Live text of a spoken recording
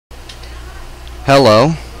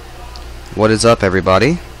Hello, what is up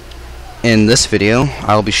everybody? In this video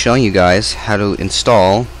I'll be showing you guys how to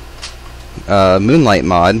install Moonlight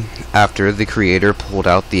mod after the creator pulled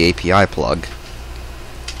out the API plug.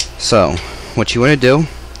 So what you want to do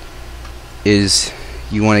is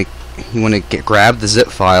you want to grab the zip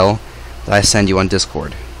file that I send you on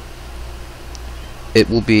Discord. It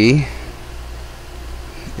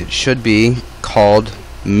should be called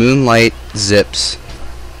Moonlight Zips,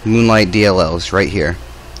 Moonlight DLLs right here.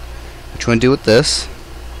 What you want to do with this,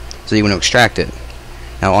 so you want to extract it.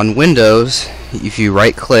 Now on Windows, if you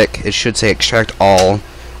right click, it should say extract all.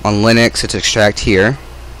 On Linux it's extract here,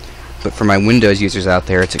 but for my Windows users out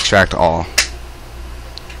there it's extract all.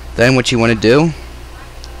 Then what you want to do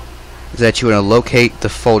is that you want to locate the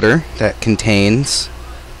folder that contains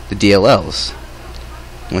the DLLs.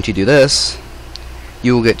 Once you do this,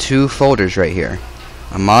 you will get two folders right here,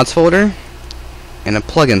 a mods folder and a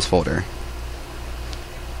plugins folder.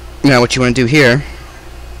 Now what you want to do here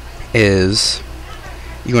is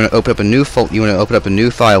you want to open up a new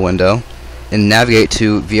file window and navigate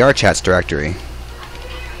to vrchat's directory.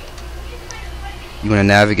 You want to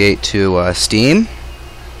navigate to Steam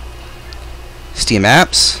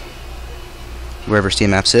Apps, wherever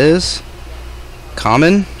Steam Apps is,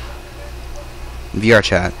 Common,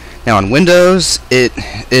 vrchat. Now on Windows it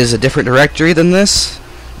is a different directory than this.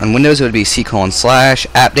 On Windows it would be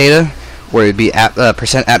c:/appdata, where it would be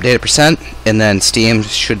 %appdata%, and then Steam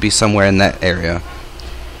should be somewhere in that area.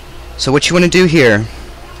 So what you want to do here,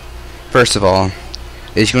 first of all,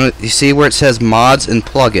 is you see where it says mods and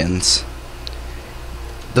plugins.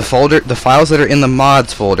 The files that are in the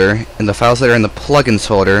mods folder and the files that are in the plugins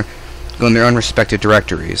folder go in their own respective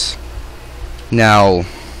directories. Now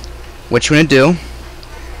what you want to do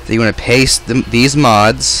is you want to paste these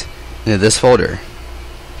mods into this folder.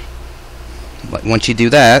 Once you do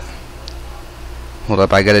that, hold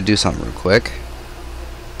up, I gotta do something real quick.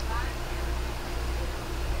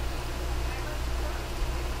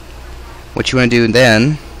 What you want to do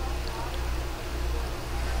then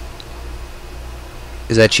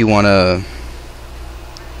is that you want to,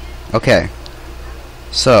 okay,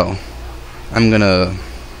 so I'm gonna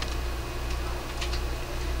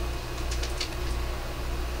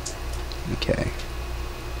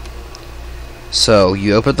so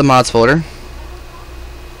you open up the mods folder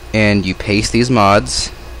and you paste these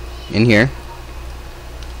mods in here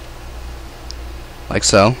like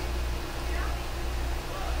so.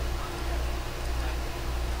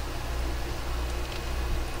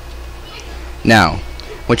 Now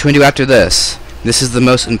what you want to do after this, this is the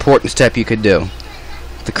most important step you could do.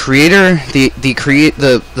 The creator,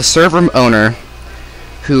 the server owner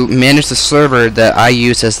who managed the server that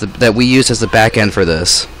we use as the back end for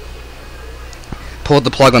this, pulled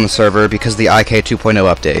the plug on the server because of the ik2.0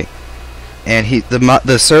 update, and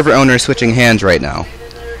the server owner is switching hands right now.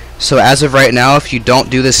 So as of right now, if you don't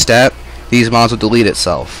do this step, these mods will delete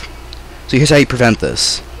itself. So here's how you prevent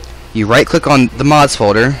this. You right click on the mods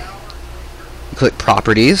folder, you click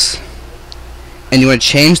properties, and you want to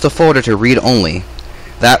change the folder to read only.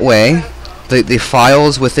 That way the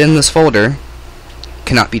files within this folder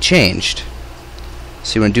cannot be changed.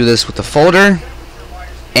 So you want to do this with the folder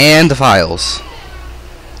and the files.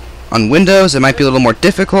 On Windows it might be a little more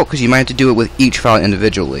difficult because you might have to do it with each file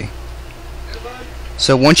individually.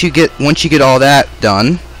 So once you get all that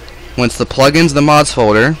done, once the plugins, the mods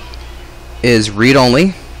folder is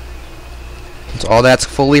read-only, so all that's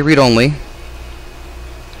fully read-only,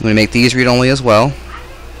 I'm going to make these read-only as well.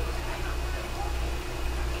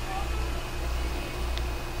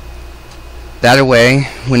 That way,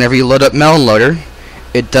 whenever you load up melonloader,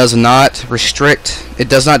 it does not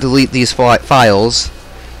delete these files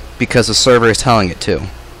because the server is telling it to.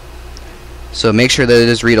 So make sure that it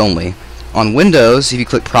is read-only. On Windows, if you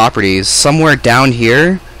click properties, somewhere down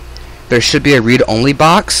here there should be a read-only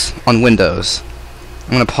box on Windows.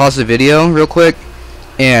 I'm going to pause the video real quick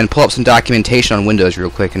and pull up some documentation on Windows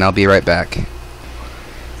real quick, and I'll be right back.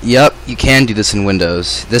 Yep, you can do this in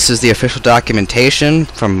Windows. This is the official documentation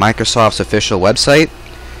from Microsoft's official website,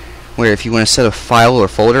 where if you want to set a file or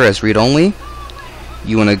folder as read-only,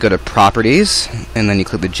 you want to go to properties and then you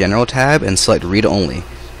click the general tab and select read-only.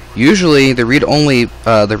 Usually the read-only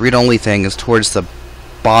thing is towards the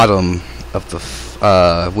bottom of the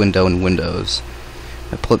window in Windows.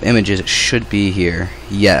 I pull up images, it should be here.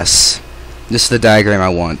 Yes, this is the diagram I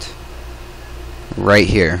want right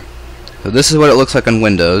here. So this is what it looks like on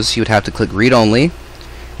Windows. You would have to click read-only,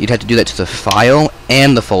 you'd have to do that to the file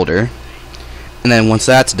and the folder, and then once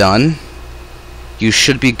that's done you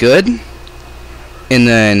should be good. And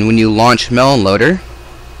then when you launch melonloader,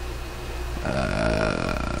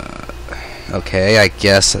 Okay, I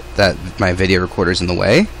guess that my video recorder's in the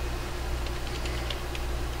way.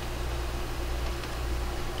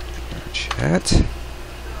 Chat.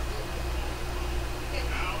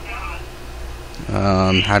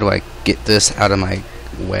 How do I get this out of my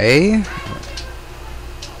way?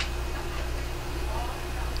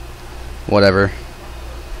 Whatever.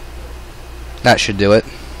 That should do it.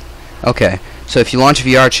 Okay, so if you launch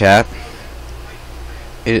vrchat,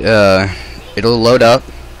 it'll load up,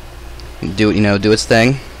 do its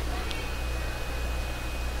thing.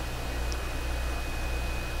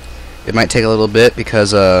 It might take a little bit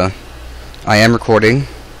because I am recording,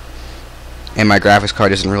 and my graphics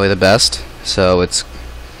card isn't really the best, so it's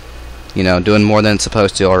doing more than it's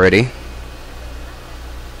supposed to already.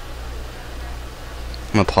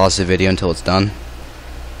 I'm gonna pause the video until it's done.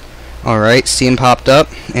 Alright, Steam popped up,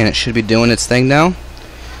 and it should be doing its thing now.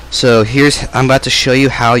 So I'm about to show you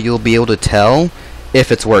how you'll be able to tell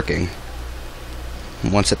if it's working.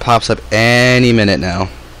 Once it pops up any minute now.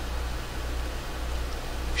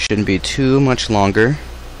 Shouldn't be too much longer.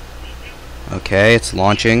 Okay, it's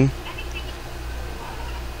launching.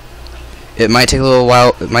 It might take a little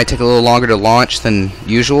while. It might take a little longer to launch than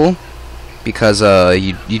usual because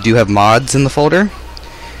you do have mods in the folder.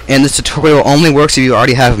 And this tutorial only works if you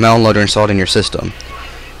already have melonloader installed in your system.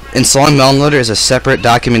 Installing melonloader is a separate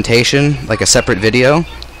documentation, like a separate video.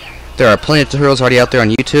 There are plenty of tutorials already out there on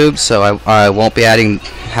YouTube, so I won't be adding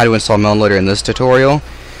how to install melonloader in this tutorial.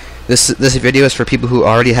 This video is for people who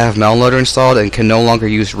already have melonloader installed and can no longer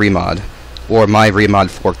use remod, or my remod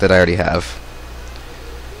fork that I already have.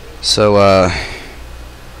 So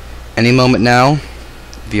any moment now,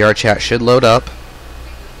 vrchat should load up.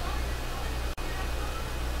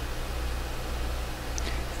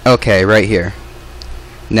 Okay, right here.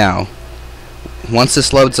 Now, once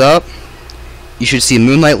this loads up, you should see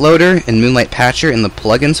Moonlight Loader and Moonlight Patcher in the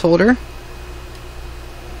plugins folder.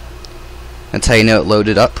 That's how you know it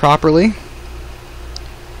loaded up properly.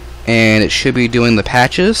 And it should be doing the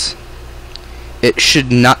patches. It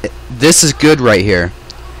should not. This is good right here.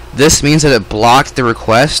 This means that it blocked the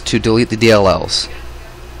request to delete the DLLs.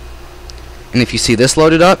 And if you see this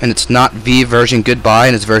loaded up and it's not V version goodbye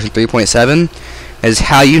and it's version 3.7, that is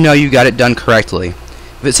how you know you got it done correctly.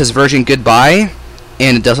 If it says version goodbye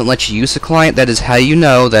and it doesn't let you use the client, that is how you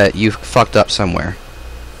know that you fucked up somewhere.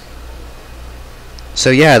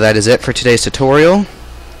 So yeah, that is it for today's tutorial.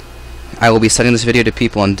 I will be sending this video to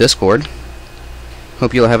people on Discord.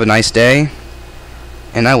 Hope you'll have a nice day,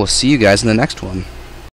 and I will see you guys in the next one.